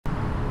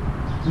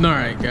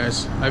Alright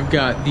guys, I've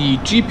got the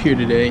Jeep here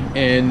today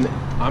and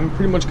I'm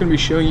pretty much going to be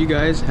showing you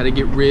guys how to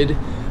get rid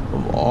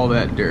of all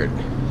that dirt.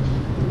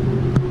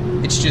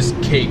 It's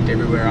just caked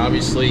everywhere.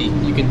 Obviously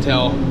you can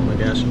tell, oh my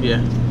gosh,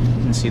 yeah,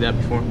 you can see that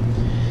before.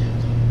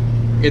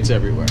 It's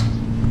everywhere.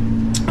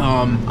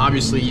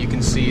 Obviously you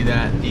can see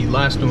that the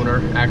last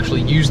owner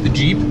actually used the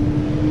Jeep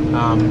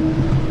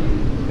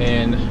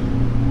and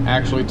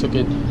actually took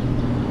it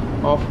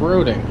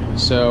off-roading.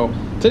 So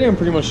today I'm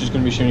pretty much just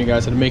going to be showing you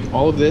guys how to make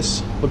all of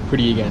this look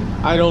pretty again.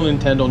 I don't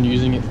intend on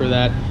using it for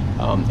that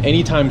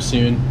anytime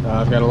soon.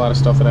 I've got a lot of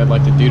stuff that I'd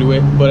like to do to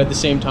it, but at the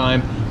same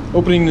time,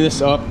 opening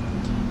this up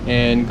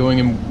and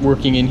going and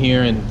working in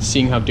here and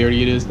seeing how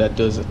dirty it is, that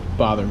does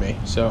bother me.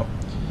 So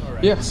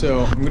yeah,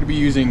 so I'm going to be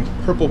using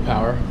Purple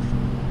Power.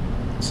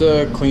 It's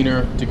a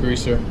cleaner,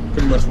 degreaser,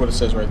 pretty much what it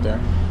says right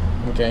there.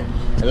 Okay,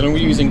 and then I'm going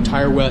to be using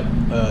Tire Wet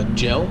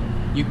gel.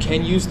 You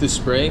can use the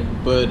spray,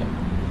 but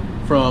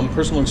from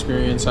personal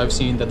experience, I've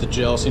seen that the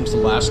gel seems to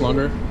last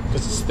longer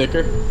because it's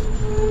thicker.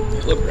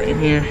 Look right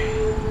here.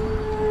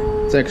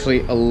 It's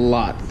actually a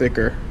lot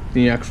thicker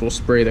than the actual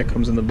spray that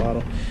comes in the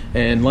bottle.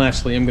 And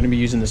lastly, I'm going to be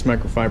using this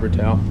microfiber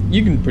towel.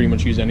 You can pretty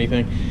much use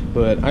anything,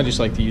 but I just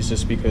like to use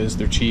this because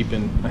they're cheap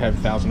and I have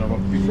 1,000 of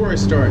them. Before I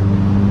start,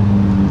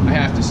 I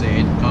have to say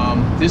it.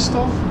 This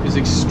stuff is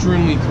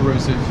extremely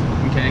corrosive,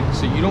 okay?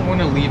 So you don't want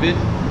to leave it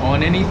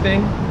on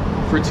anything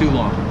for too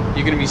long.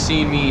 You're going to be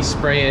seeing me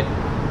spray it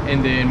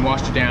and then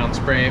wash it down,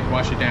 spray it,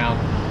 wash it down.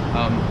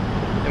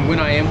 And when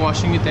I am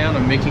washing it down,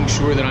 I'm making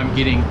sure that I'm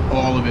getting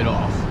all of it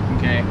off,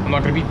 okay? I'm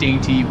not gonna be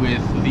dainty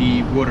with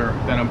the water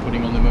that I'm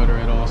putting on the motor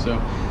at all.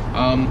 So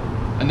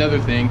another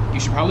thing, you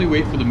should probably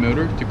wait for the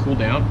motor to cool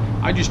down.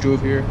 I just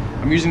drove here.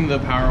 I'm using the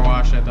power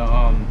wash at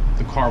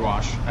the car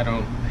wash. I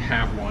don't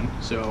have one,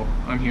 so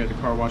I'm here at the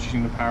car wash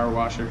using the power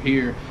washer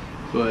here.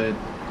 But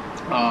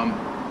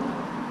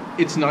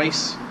it's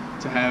nice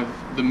to have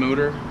the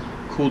motor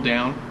cool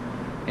down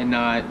and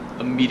not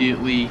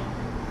immediately,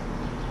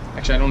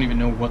 actually I don't even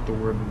know what the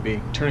word would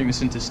be, turning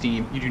this into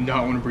steam. You do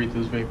not want to breathe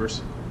those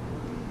vapors.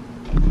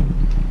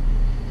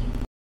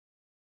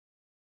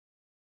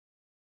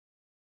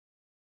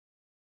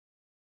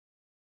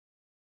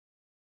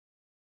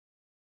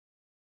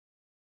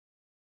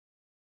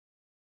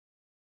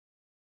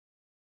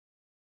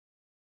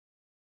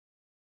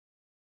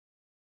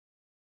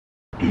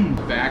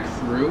 Back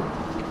through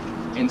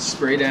and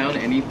spray down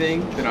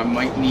anything that I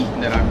might need,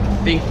 that I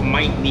think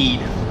might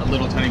need a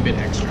little tiny bit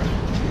extra.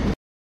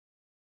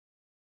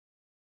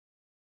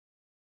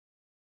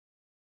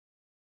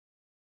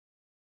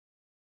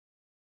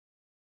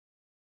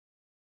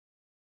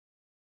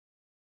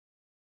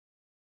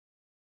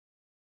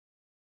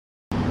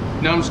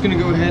 Now I'm just gonna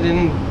go ahead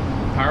and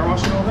power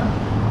wash it all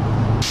down.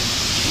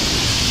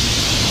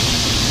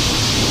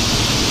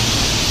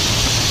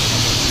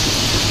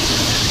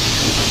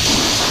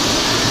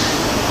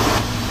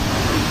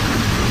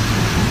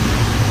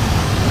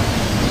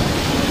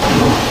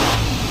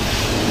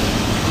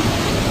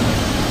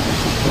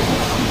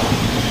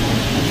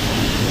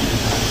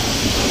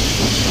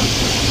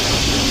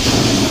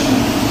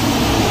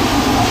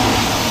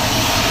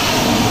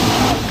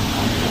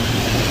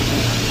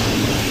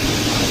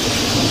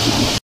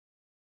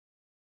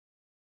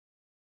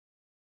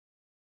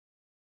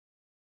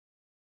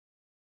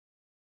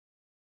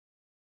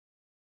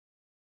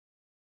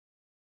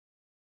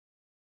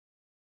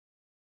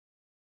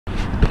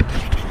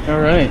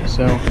 Alright,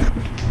 so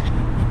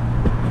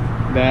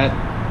that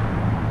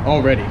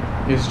already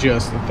is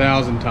just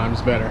 1,000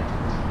 times better.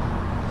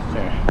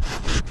 Okay.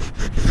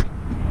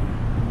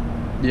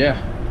 Yeah,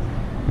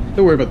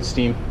 don't worry about the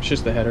steam, it's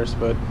just the headers.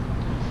 But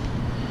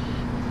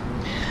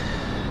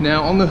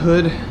now on the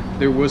hood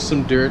there was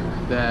some dirt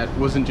that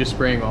wasn't just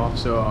spraying off,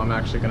 so I'm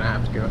actually gonna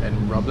have to go ahead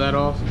and rub that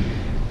off.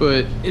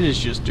 But it is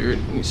just dirt.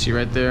 You can see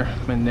right there,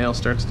 my nail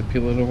starts to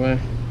peel it away.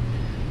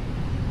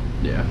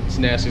 Yeah, it's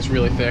nasty, it's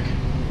really thick.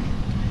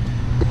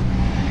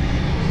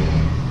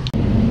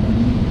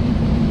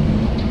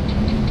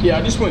 Yeah,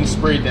 I just went and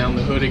sprayed down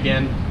the hood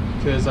again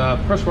because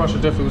pressure washer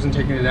definitely wasn't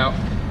taking it out,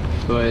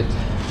 but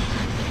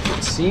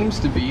it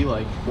seems to be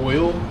like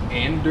oil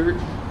and dirt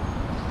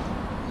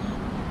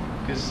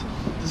because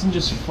it doesn't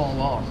just fall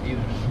off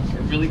either. I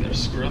really gotta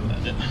scrub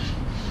that in.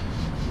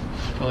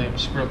 Probably have a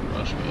scrub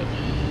brush, but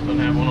I don't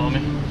have one on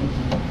me.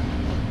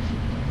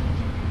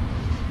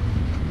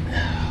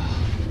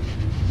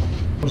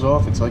 It comes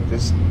off, it's like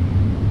this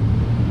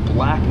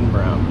black and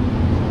brown.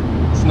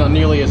 It's not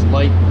nearly as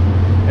light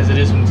as it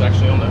is when it's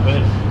actually on the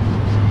hood.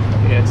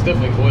 Yeah, it's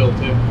definitely oil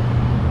too.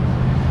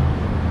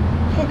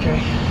 Okay.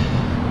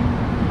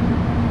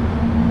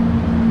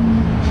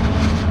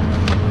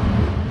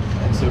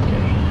 That's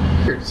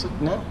okay. Here, it's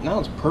now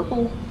it's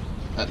purple?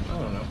 I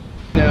don't know.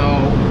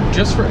 Now,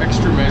 just for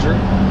extra measure,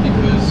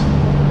 because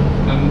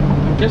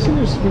I'm guessing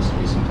there's supposed to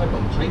be some type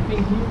of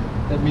piping here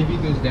that maybe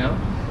goes down.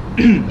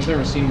 I've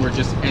never seen where it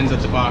just ends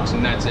at the box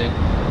and that's it.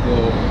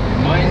 Well,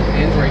 mine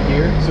ends right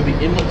here, so the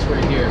inlet's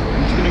right here.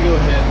 I'm just gonna go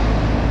ahead,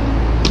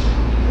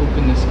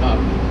 open this up.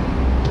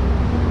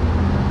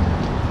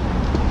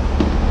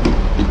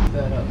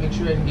 That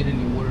sure I didn't get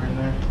any water in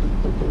there.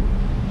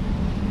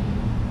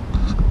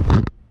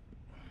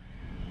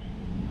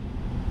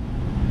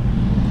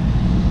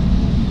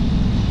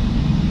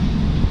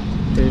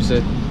 There's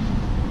it.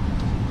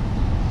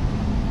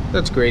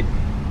 That's great.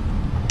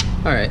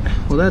 All right,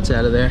 well that's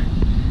out of there.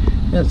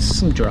 That's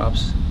some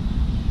drops.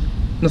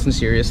 Nothing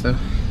serious though.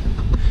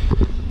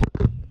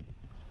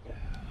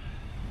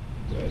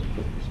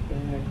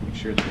 Make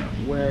sure it's not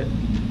wet.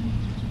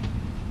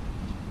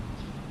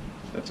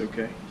 That's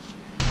okay.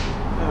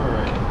 All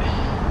right.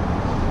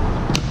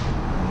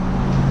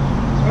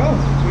 Oh,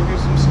 so we got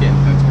some skin.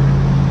 That's great.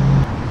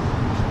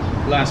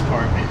 Last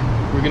part.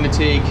 We're gonna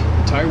take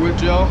tire wood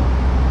gel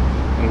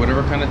and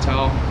whatever kind of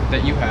towel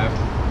that you have.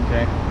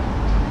 Okay.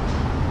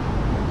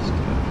 Just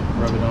gonna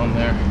rub it on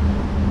there.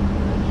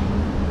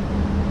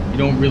 You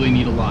don't really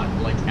need a lot,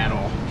 like at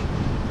all.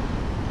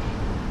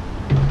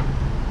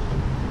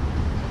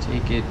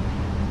 Take it,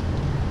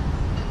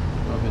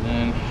 rub it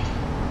in.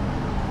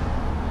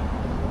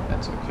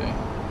 That's okay.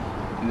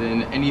 And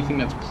then anything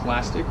that's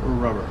plastic or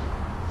rubber,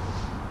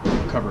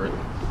 cover it.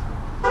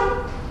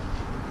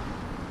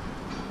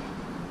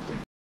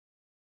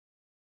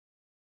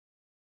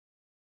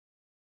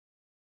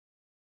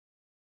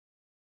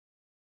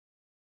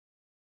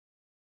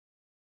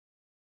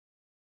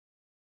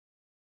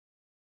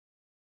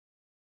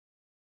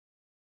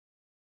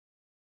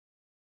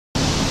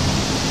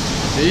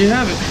 There you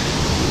have it.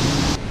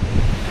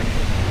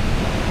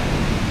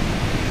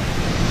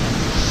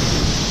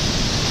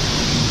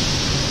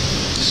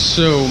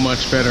 So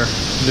much better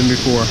than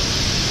before.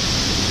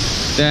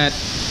 That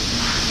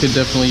could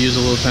definitely use a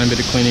little tiny bit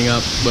of cleaning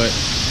up, but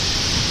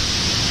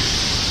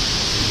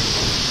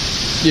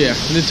yeah,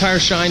 the tire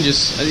shine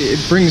just, it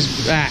brings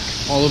back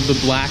all of the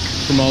black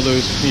from all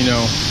those, you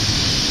know,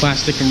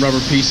 plastic and rubber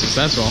pieces,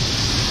 that's all.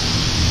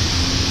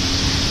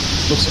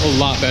 Looks a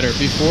lot better.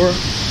 Before,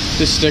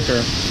 this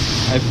sticker,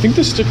 I think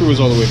the sticker was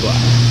all the way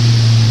black.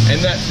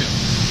 And that too.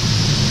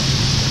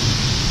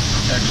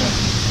 Actually.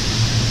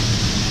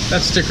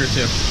 That sticker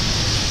too.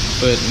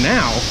 But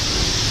now,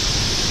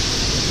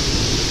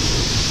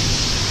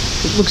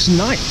 it looks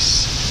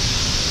nice.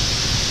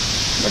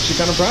 I'm actually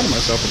kind of proud of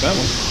myself with that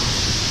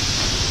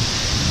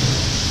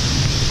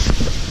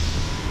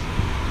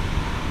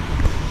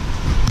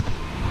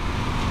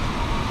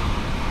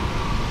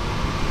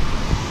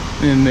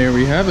one. And there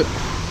we have it.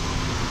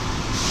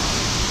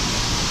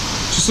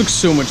 Just looks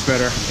so much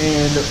better.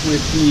 And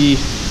with the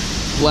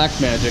black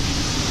magic,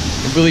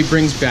 it really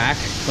brings back,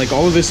 like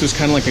all of this was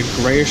kind of like a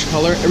grayish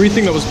color.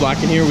 Everything that was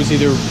black in here was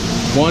either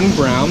one,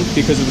 brown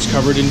because it was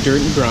covered in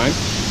dirt and grime,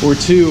 or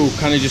two,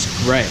 kind of just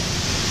gray.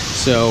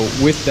 So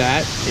with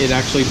that, it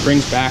actually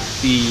brings back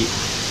the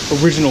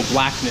original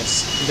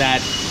blackness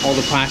that all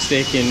the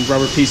plastic and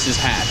rubber pieces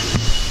had.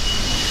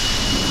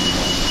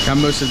 Got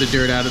most of the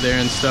dirt out of there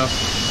and stuff.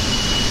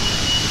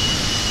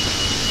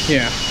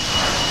 Yeah,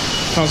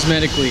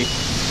 cosmetically,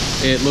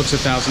 it looks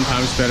 1,000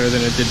 times better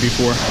than it did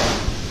before.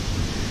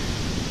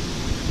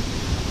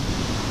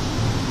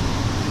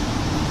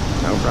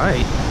 All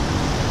right.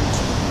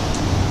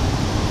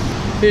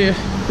 Yeah,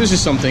 there's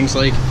just some things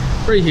like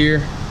right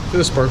here for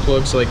the spark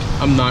plugs. Like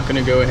I'm not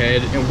gonna go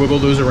ahead and wiggle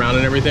those around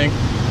and everything.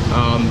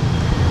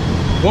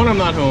 One, I'm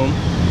not home.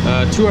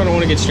 Two, I don't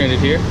want to get stranded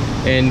here.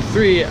 And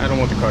three, I don't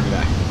want the car to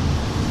die.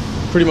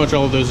 Pretty much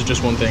all of those are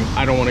just one thing.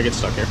 I don't want to get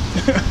stuck here.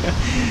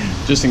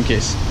 Just in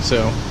case.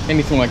 So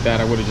anything like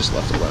that, I would have just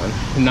left alone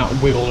and not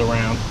wiggled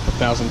around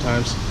 1,000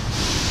 times.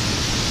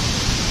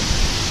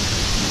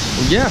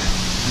 Well, yeah,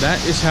 that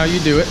is how you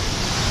do it.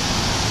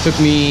 Took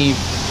me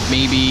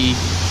maybe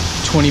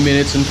 20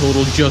 minutes in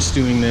total just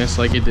doing this.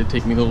 Like it did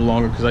take me a little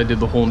longer because I did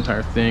the whole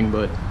entire thing,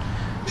 but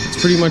that's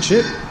pretty much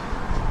it.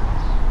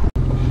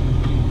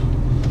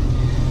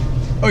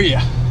 Oh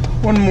yeah,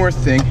 one more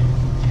thing.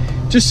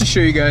 Just to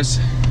show you guys,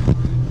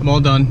 I'm all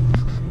done.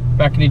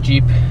 Back in the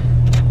Jeep.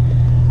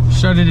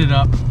 Shutted it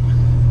up.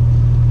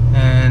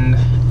 And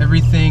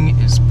everything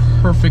is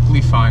perfectly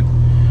fine.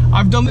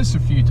 I've done this a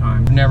few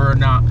times. Never,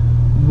 not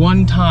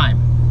one time,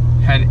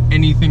 had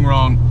anything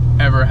wrong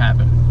ever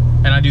happen.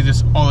 And I do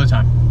this all the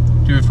time.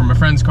 Do it for my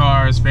friends'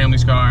 cars,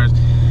 family's cars,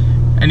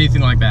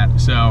 anything like that.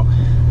 So,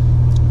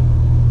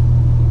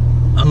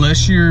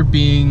 unless you're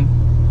being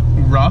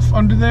rough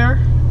under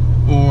there,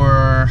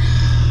 or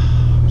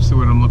what's the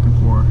word I'm looking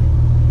for?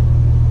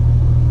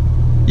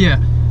 Yeah,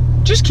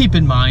 just keep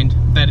in mind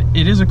that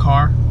it is a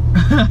car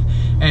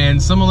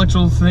and some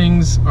electrical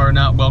things are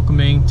not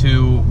welcoming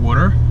to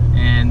water,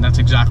 and that's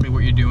exactly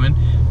what you're doing.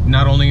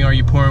 Not only are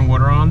you pouring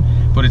water on,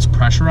 but it's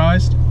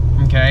pressurized,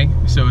 okay?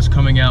 So it's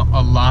coming out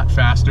a lot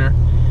faster,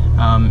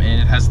 and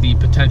it has the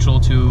potential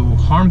to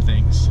harm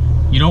things.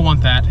 You don't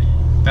want that.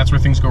 That's where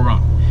things go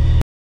wrong.